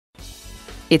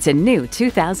It's a new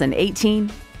 2018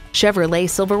 Chevrolet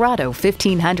Silverado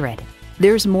 1500.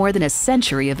 There's more than a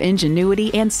century of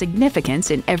ingenuity and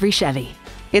significance in every Chevy.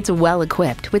 It's well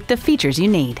equipped with the features you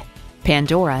need: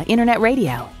 Pandora Internet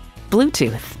Radio,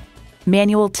 Bluetooth,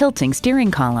 manual tilting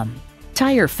steering column,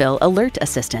 tire fill alert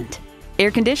assistant,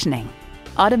 air conditioning,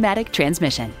 automatic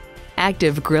transmission,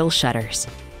 active grille shutters,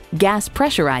 gas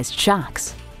pressurized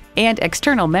shocks, and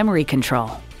external memory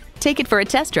control. Take it for a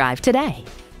test drive today.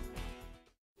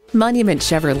 Monument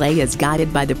Chevrolet is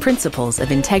guided by the principles of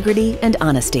integrity and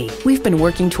honesty. We've been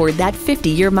working toward that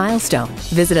 50-year milestone.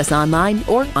 Visit us online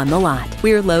or on the lot.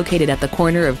 We are located at the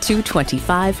corner of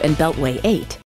 225 and Beltway 8.